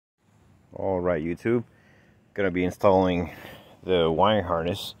Alright, YouTube, gonna be installing the wiring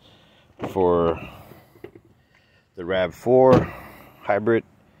harness for the RAV4 hybrid.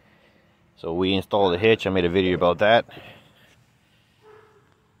 So we installed the hitch. I made a video about that,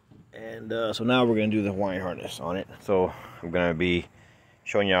 and so now we're gonna do the wiring harness on it. So I'm gonna be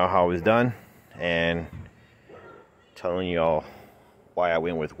showing y'all how it was done and telling y'all why I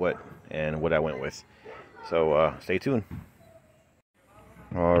went with what and what I went with. So stay tuned.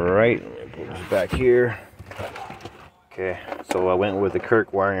 Alright, let me put this back here. Okay, so I went with the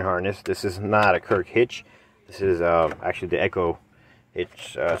Kirk wiring harness. This is not a Kirk hitch. This is actually the Echo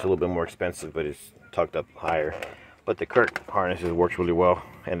hitch. It's a little bit more expensive, but it's tucked up higher. But the Kirk harnesses works really well,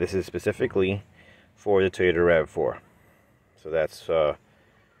 and this is specifically for the Toyota RAV4. So that's, yeah,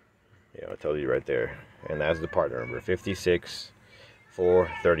 it tells you right there. And that's the part number,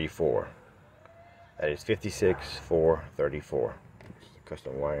 56434. That is 56434.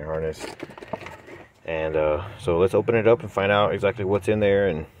 Custom wiring harness. And so let's open it up and find out exactly what's in there,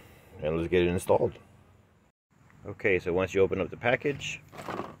 and let's get it installed. Okay, so once you open up the package,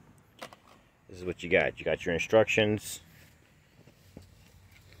 this is what you got. You got your instructions.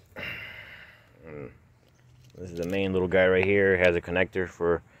 This is the main little guy right here. It has a connector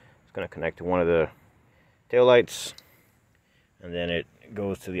for, it's going to connect to one of the taillights, and then it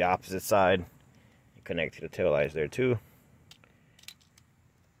goes to the opposite side and connect to the taillights there too.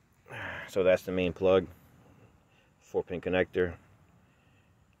 So that's the main plug, 4-pin connector.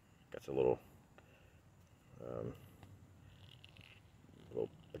 Got a little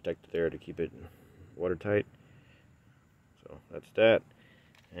protector there to keep it watertight. So that's that.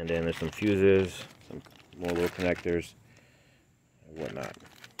 And then there's some fuses, some more little connectors and whatnot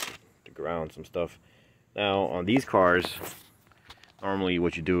to ground some stuff. Now on these cars, normally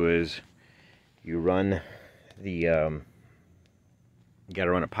what you do is you run the you got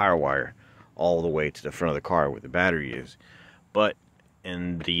to run a power wire all the way to the front of the car where the battery is. But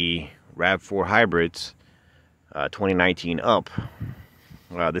in the RAV4 hybrids, 2019 up,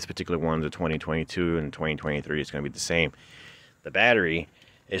 this particular one's a 2022 and 2023, it's going to be the same. The battery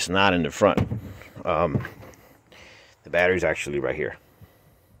is not in the front. The battery's actually right here.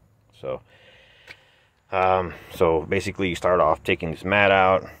 So so basically you start off taking this mat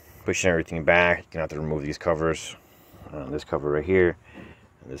out, pushing everything back. You're gonna have to remove these covers, this cover right here,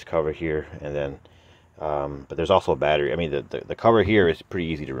 and this cover here, and then but there's also a battery. I mean, the cover here is pretty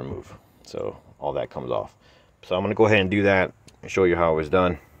easy to remove, so all that comes off. So I'm gonna go ahead and do that and show you how it was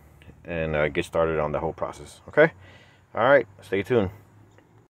done, and get started on the whole process. Okay, all right, stay tuned.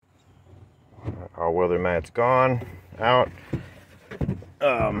 Our weather mat's gone out,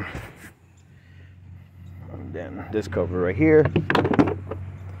 and then this cover right here.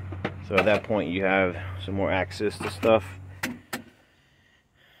 So at that point you have some more access to stuff.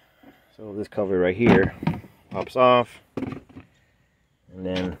 So this cover right here pops off, and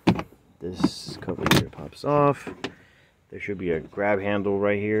then this cover here pops off. There should be a grab handle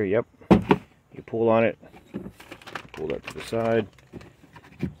right here. Yep, you pull on it, pull that to the side,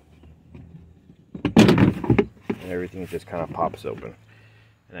 and everything just kind of pops open.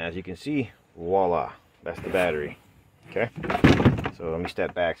 And as you can see, voila, that's the battery. Okay, so let me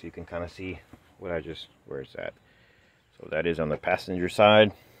step back so you can kind of see where it's at. So that is on the passenger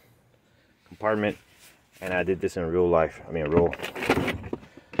side compartment, and I did this in real life. I mean,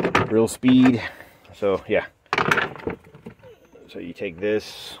 real speed. So yeah, so you take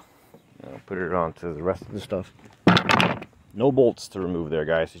this, put it onto the rest of the stuff. No bolts to remove there,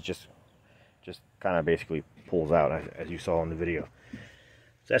 guys. It just kind of basically pulls out, as you saw in the video.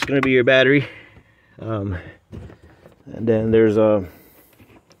 So that's going to be your battery. And then there's a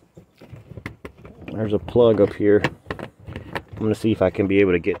plug up here. I'm going to see if I can be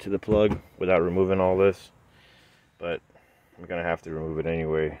able to get to the plug without removing all this, but I'm going to have to remove it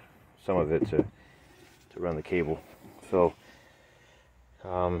anyway, some of it to run the cable. So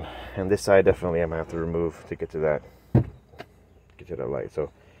and this side definitely I'm going to have to remove to get to that light.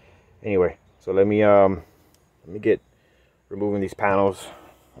 So anyway, so let me get removing these panels.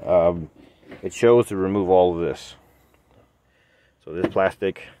 It shows to remove all of this. So this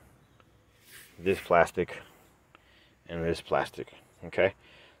plastic, and this plastic. Okay,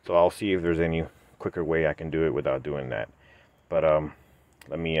 so I'll see if there's any quicker way I can do it without doing that. But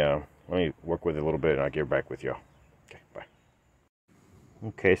let me work with it a little bit, and I'll get back with y'all. Okay, bye.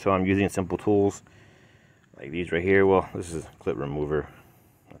 Okay, so I'm using simple tools like these right here. Well, this is a clip remover,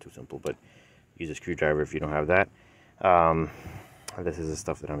 not too simple, but use a screwdriver if you don't have that. This is the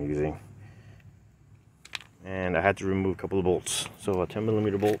stuff that I'm using, and I had to remove a couple of bolts. So a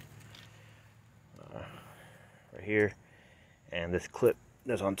 10mm bolt right here, and this clip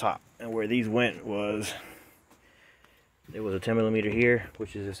that's on top. And where these went was, there was a 10mm here,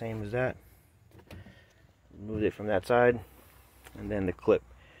 which is the same as that. Moved it from that side, and then the clip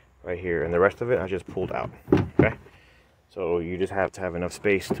right here, and the rest of it I just pulled out. Okay, so you just have to have enough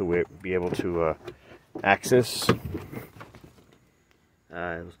space to be able to access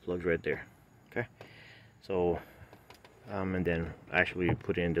those plugs right there. Okay, so and then actually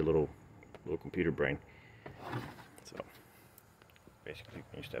put in the little computer brain. So basically,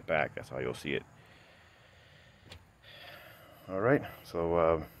 when you step back, that's how you'll see it. All right,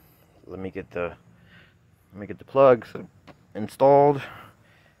 so let me get the plugs installed. A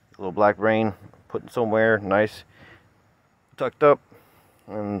little black brain put somewhere nice, tucked up,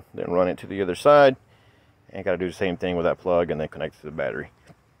 and then run it to the other side. And got to do the same thing with that plug, and then connect to the battery.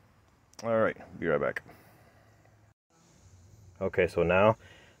 All right, be right back. Okay, so now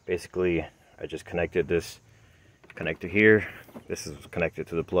basically I just connected this connector here. This is connected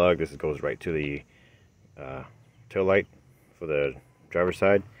to the plug. This goes right to the tail light for the driver's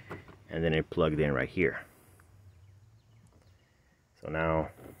side, and then it plugged in right here. So now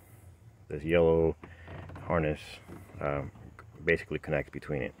this yellow harness basically connects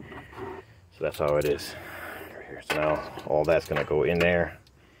between it. So that's how it is right here. So now all that's going to go in there,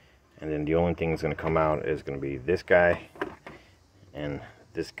 and then the only thing that's going to come out is going to be this guy and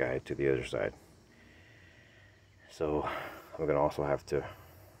this guy to the other side. So I'm going to also have to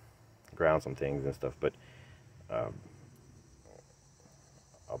ground some things and stuff, but I'll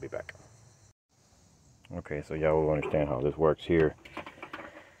be back. Okay, so y'all will understand how this works here.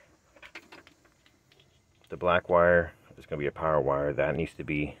 The black wire is going to be a power wire that needs to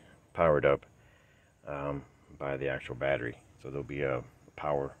be powered up by the actual battery. So there'll be a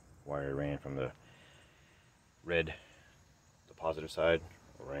power wire ran from the red, the positive side,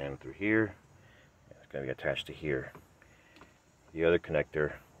 ran through here. It's going to be attached to here. The other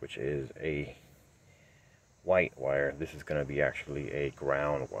connector, which is a white wire, this is going to be actually a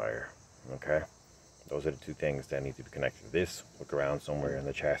ground wire. Okay, those are the two things that need to be connected. This will ground somewhere in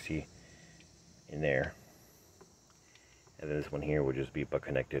the chassis in there, and then this one here will just be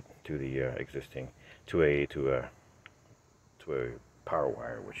connected to the existing to a power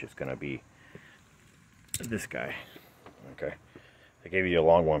wire, which is going to be this guy. Okay, I gave you a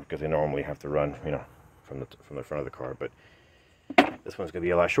long one because they normally have to run, you know, from the front of the car, but this one's going to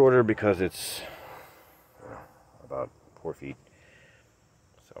be a lot shorter because it's about 4 feet.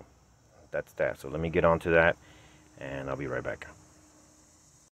 So that's that. So let me get onto that, and I'll be right back.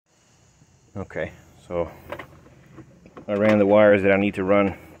 Okay, so I ran the wires that I need to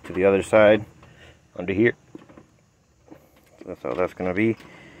run to the other side under here. So that's how that's going to be,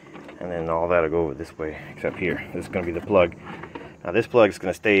 and then all that'll go over this way except here. This is going to be the plug. Now this plug is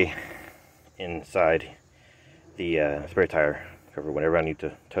going to stay inside the spare tire cover. Whenever I need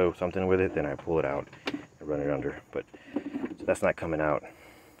to tow something with it, then I pull it out and run it under. But so that's not coming out.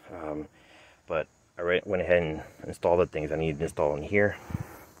 But I went ahead and installed the things I needed to install in here.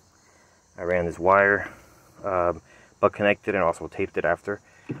 I ran this wire, butt connected, and also taped it after,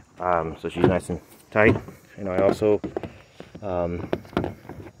 so she's nice and tight. And I also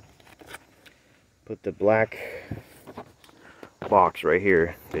put the black box right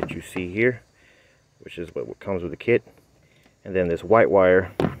here that you see here, which is what comes with the kit, and then this white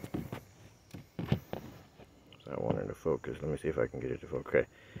wire. So I want it to focus. Let me see if I can get it to focus. Okay.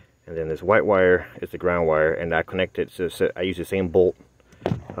 And then this white wire is the ground wire, and I connect it. So I use the same bolt.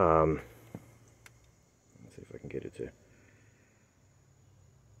 Let's see if I can get it to.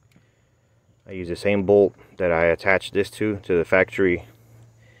 I use the same bolt that I attached this to the factory.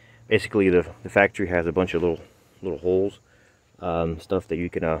 Basically, the factory has a bunch of little holes, stuff that you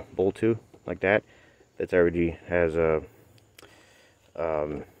can bolt to like that. That's already has a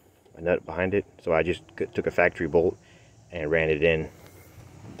nut behind it. So I just took a factory bolt and ran it in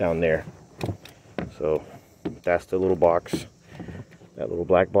down there. So that's the little box, that little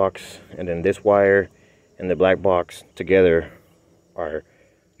black box, and then this wire and the black box together are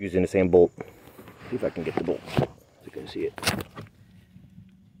using the same bolt. See if I can get the bolt so you can see it.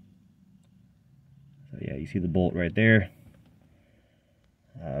 So yeah, you see the bolt right there.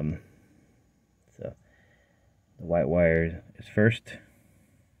 So the white wire is first,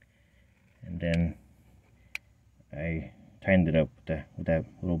 and then I tightened it up with that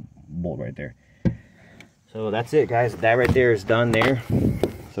little bolt right there. So that's it, guys. That right there is done there.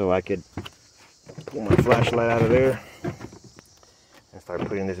 So I could pull my flashlight out of there and start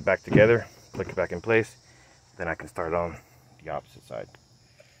putting this back together, click it back in place. Then I can start on the opposite side.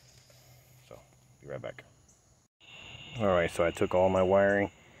 So be right back. Alright, so I took all my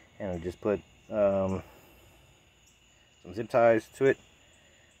wiring and I just put some zip ties to it,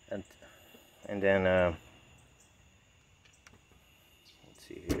 And then let's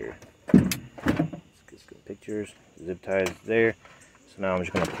see here. Let's get some pictures. The zip tie is there. So now I'm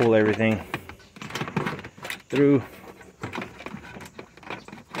just going to pull everything through.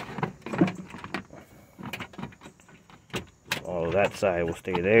 All of that side will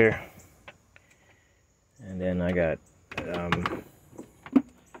stay there. And then I got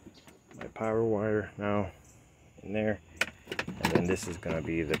my power wire now in there. And then this is going to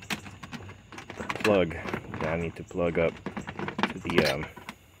be the plug that I need to plug up to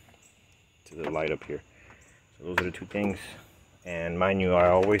the light up here. So those are the two things. And mind you,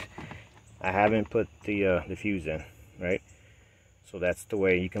 I haven't put the fuse in, right? So that's the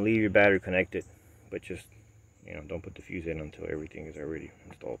way you can leave your battery connected, but just, you know, don't put the fuse in until everything is already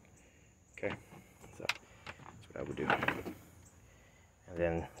installed. Okay, so that's what I would do. And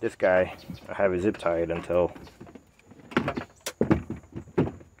then this guy, I have it zip tied until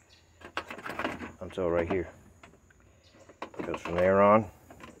right here, because from there on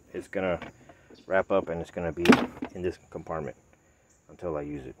it's gonna wrap up and it's gonna be in this compartment until I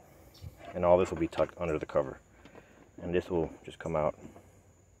use it. And all this will be tucked under the cover, and this will just come out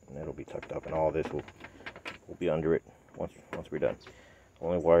and it'll be tucked up, and all this will be under it once we're done. The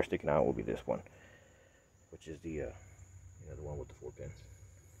only wire sticking out will be this one, which is the the one with the 4 pins.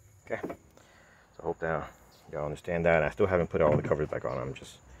 Okay, so I hope that y'all understand that. I still haven't put all the covers back on. I'm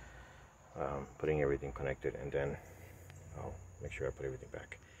just putting everything connected, and then I'll make sure I put everything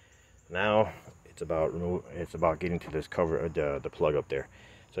back. Now it's about getting to this cover, the plug up there.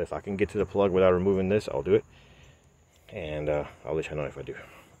 So if I can get to the plug without removing this, I'll do it, and I'll let you know if I do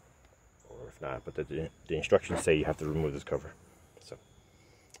or if not. But the instructions say you have to remove this cover. So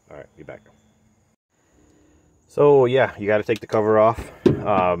all right, be back. So yeah, you got to take the cover off.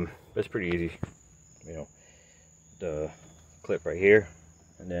 It's pretty easy, you know, the clip right here,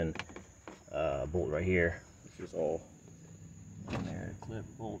 and then bolt right here, which is all on there. Clip,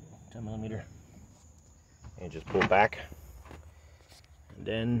 bolt, 10mm, and just pull back. And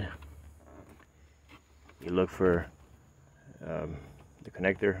then you look for the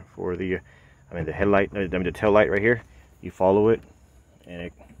connector for the headlight, the tail light right here. You follow it,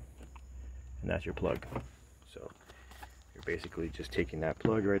 and that's your plug. So you're basically just taking that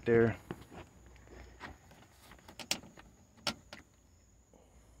plug right there,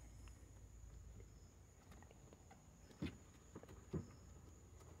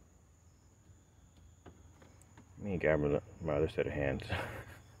 let me grab my other set of hands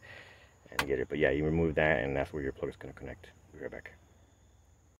and get it. But yeah, you remove that, and that's where your plug is going to connect. Be right back.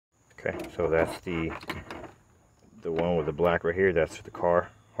 Okay, so that's the one with the black right here. That's the car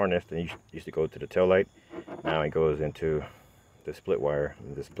harness that used to go to the tail light. Now it goes into the split wire,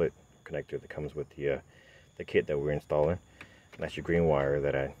 the split connector that comes with the kit that we're installing. And that's your green wire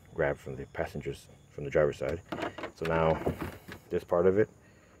that I grabbed from the driver's side. So now this part of it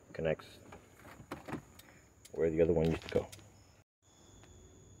connects where the other one used to go.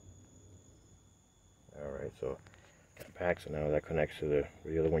 Alright, so got back, so now that connects to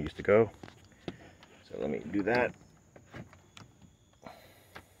where the other one used to go. So let me do that.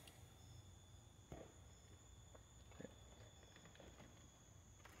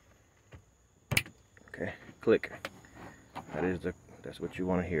 Okay, click. That's what you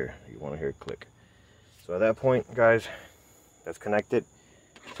want to hear. You want to hear it click. So at that point, guys, that's connected.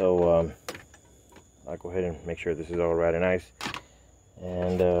 So I'll go ahead and make sure this is all right and nice,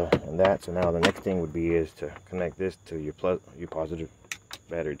 and that. So now the next thing would be is to connect this to your positive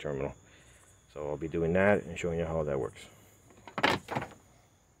battery terminal. So I'll be doing that and showing you how that works. Do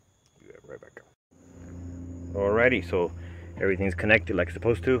that right back up. Alrighty, so everything's connected like it's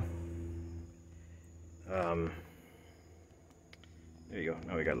supposed to. There you go.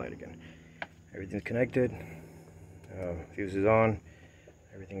 Now we got light again. Everything's connected. Fuse is on.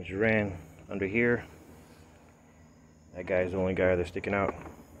 Everything's ran under here. That guy is the only guy that's sticking out,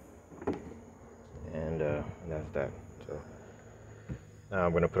 and that's that. So now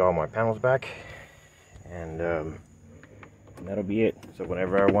I'm going to put all my panels back, and that'll be it. So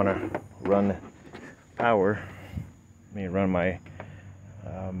whenever I want to run power, run my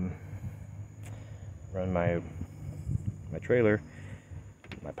trailer,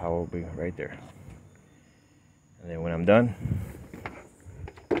 my power will be right there. And then when I'm done,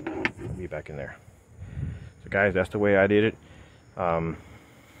 I'll be back in there. So guys, that's the way I did it.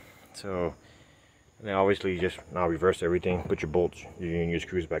 So, and then obviously you just now reverse everything, put your bolts, your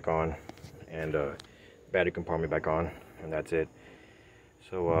screws back on, and battery compartment back on, and that's it.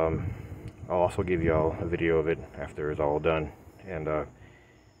 So I'll also give you all a video of it after it's all done, and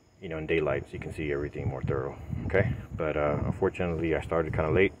you know, in daylight, so you can see everything more thorough. Okay, but unfortunately I started kind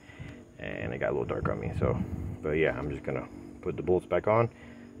of late, and it got a little dark on me. So, but yeah, I'm just gonna put the bolts back on,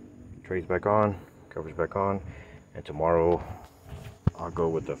 trays back on, covers back on, and tomorrow I'll go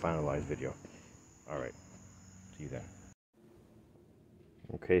with the finalized video. All right, see you then.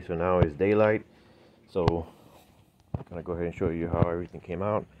 Okay, so now it's daylight, so I'm gonna go ahead and show you how everything came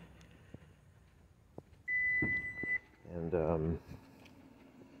out. And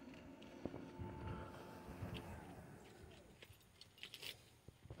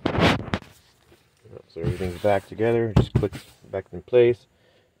so everything's back together, just click back in place,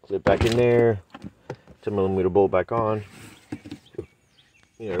 clip back in there, 10mm bolt back on.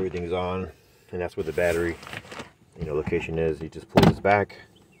 You know, everything's on, and that's where the battery, you know, location is. You just pull this back.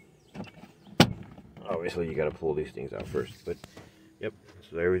 Obviously you got to pull these things out first, but yep,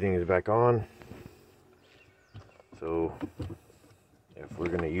 so everything is back on. So if we're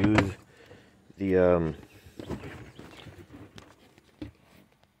going to use the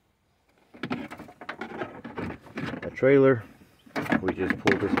a trailer, we just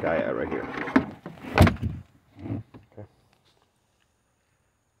pull this guy out right here.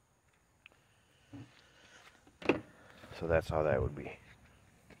 Okay. So that's how that would be.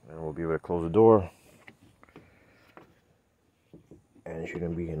 And we'll be able to close the door, and it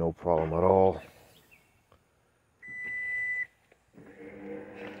shouldn't be no problem at all.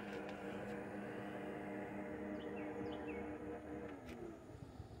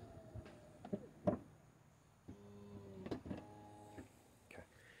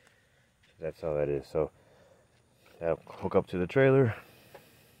 That's how that is. So that'll hook up to the trailer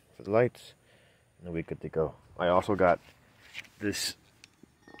for the lights, and then we good to go. I also got this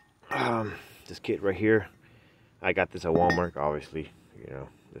this kit right here. I got this at Walmart, obviously. You know,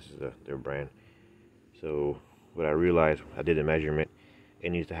 this is their brand. So what I realized, I did a measurement. It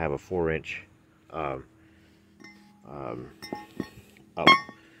needs to have a 4-inch up. So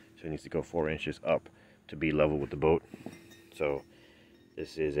it needs to go 4 inches up to be level with the boat. So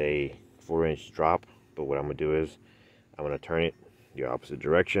this is a 4-inch drop, but what I'm gonna do is I'm gonna turn it the opposite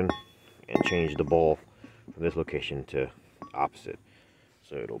direction and change the ball from this location to opposite,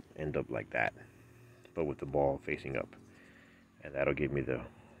 so it'll end up like that, but with the ball facing up, and that'll give me the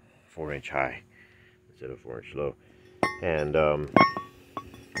 4-inch high instead of 4-inch low. And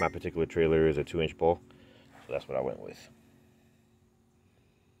my particular trailer is a 2-inch ball, so that's what I went with.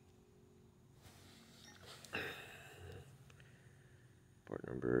 Part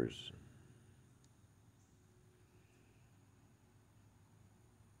numbers.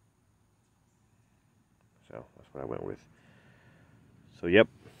 So that's what I went with. So yep,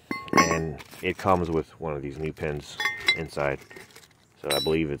 and it comes with one of these new pins inside. So I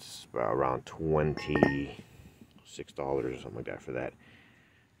believe it's around $26 or something like that for that.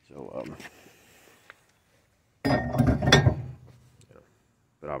 So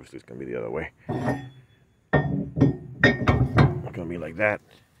but obviously it's gonna be the other way. It's gonna be like that,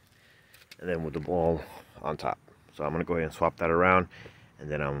 and then with the ball on top. So I'm gonna go ahead and swap that around,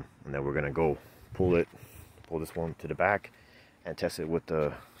 and then we're gonna go pull this one to the back and test it with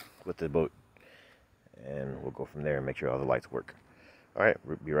the boat, and we'll go from there and make sure all the lights work. All right,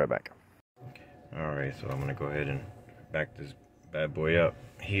 we'll be right back. All right, so I'm gonna go ahead and back this bad boy up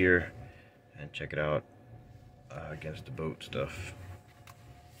here and check it out against the boat stuff.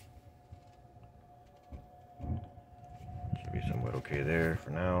 Should be somewhat okay there for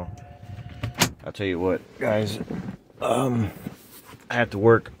now. I'll tell you what, guys, I have to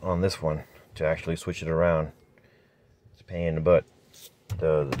work on this one to actually switch it around. It's a pain in the butt.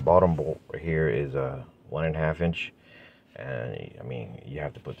 The bottom bolt right here is a 1.5 inch, and I mean, you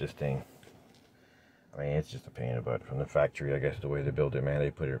have to put this thing, I mean, it's just a pain in the butt from the factory. I guess the way they built it, man, they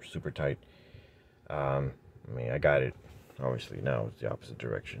put it super tight. I mean, I got it, obviously now it's the opposite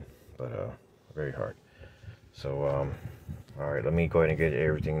direction, but very hard. So all right, let me go ahead and get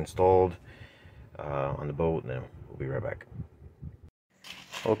everything installed on the boat, and then we'll be right back.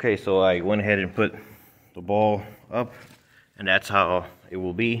 Okay, so I went ahead and put the ball up, and that's how it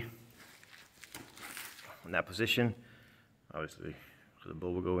will be in that position. Obviously, so the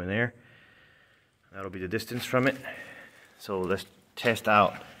ball will go in there. That'll be the distance from it. So let's test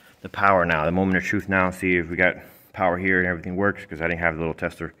out the power now, the moment of truth now, see if we got power here and everything works, because I didn't have the little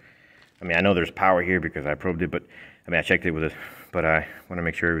tester. I mean, I know there's power here because I probed it, but I mean, I checked it with it, but I want to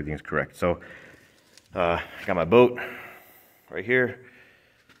make sure everything's correct. So I got my boat right here,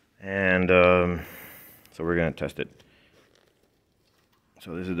 and so we're gonna test it.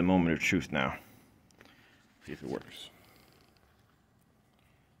 So this is the moment of truth now. See if it works.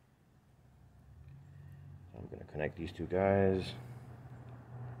 I'm gonna connect these two guys.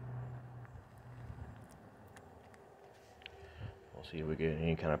 We'll see if we get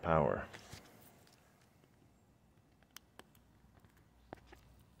any kind of power.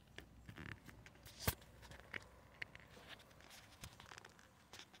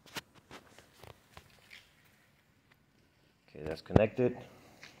 Let's connect it.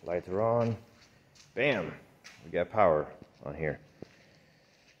 Lights are on. Bam! We got power on here.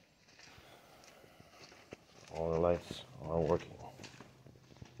 All the lights are working.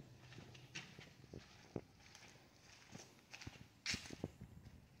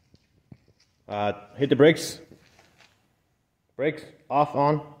 Hit the brakes. Brakes off,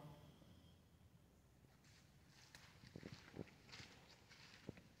 on.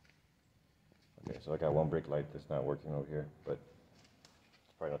 Okay, so I got one brake light that's not working over here, but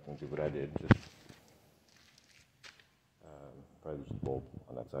it's probably nothing to do with what I did. Just probably just a bulb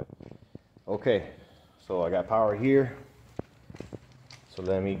on that side. Okay, so I got power here. So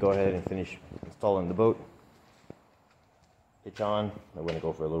let me go ahead and finish installing the boat. Hitch on. I'm going to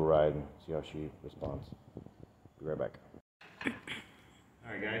go for a little ride and see how she responds. Be right back.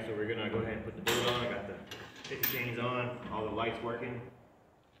 Alright guys, so we're going to go ahead and put the boat on. I got the 50 chains on, all the lights working,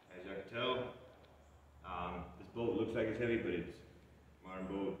 as you can tell. This boat looks like it's heavy, but it's a modern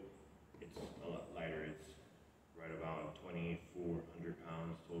boat. It's a lot lighter. It's right about 2,400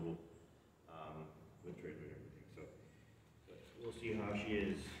 pounds total with trailer and everything. So but we'll see how she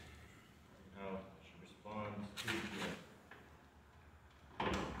is, how she responds to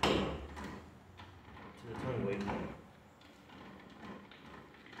the tongue weight.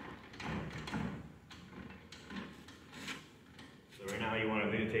 So right now you want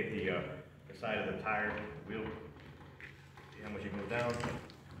to videotape the side of the tire, the wheel, see how much it goes down.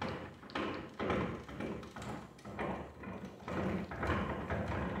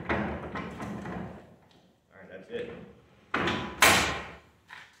 Alright, that's it.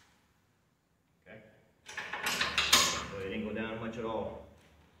 Okay. So it didn't go down much at all.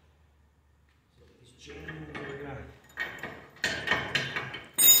 So these chains we're gonna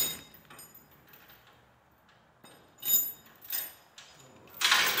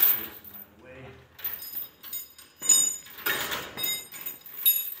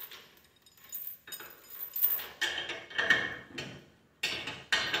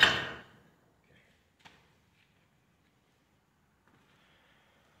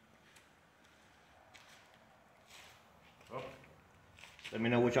let me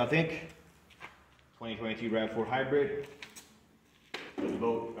know what y'all think. 2022 RAV4 hybrid. This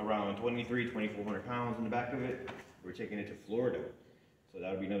boat around 2,400 pounds in the back of it. We're taking it to Florida. So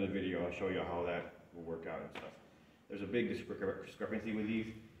that'll be another video. I'll show you how that will work out and stuff. There's a big discrepancy with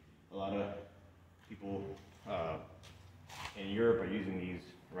these. A lot of people in Europe are using these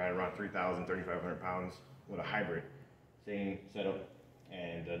right around 3,000, 3,500 pounds with a hybrid. Same setup.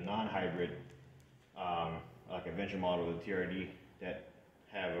 And a non-hybrid, like a venture model with a TRD that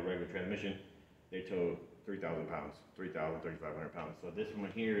have a regular transmission, they tow 3,000 pounds, 3,000, 3,500 pounds. So this one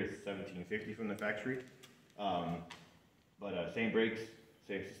here is 1,750 from the factory. But same brakes,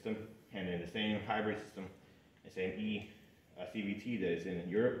 same system, and then the same hybrid system, the same CVT that is in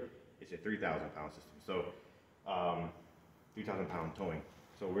Europe, it's a 3,000 pound system. So 3,000 pound towing.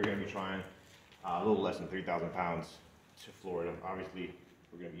 So we're gonna be trying a little less than 3,000 pounds to Florida. Obviously,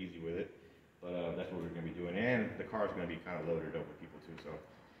 we're gonna be easy with it. But that's what we're going to be doing, and the car is going to be kind of loaded up with people too, so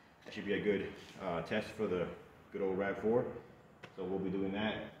that should be a good test for the good old RAV4. So we'll be doing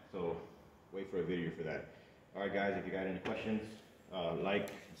that, so wait for a video for that. Alright guys, if you got any questions, like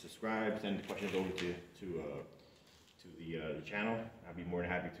and subscribe, send the questions over to the channel. I'll be more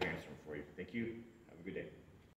than happy to answer them for you. Thank you, have a good day.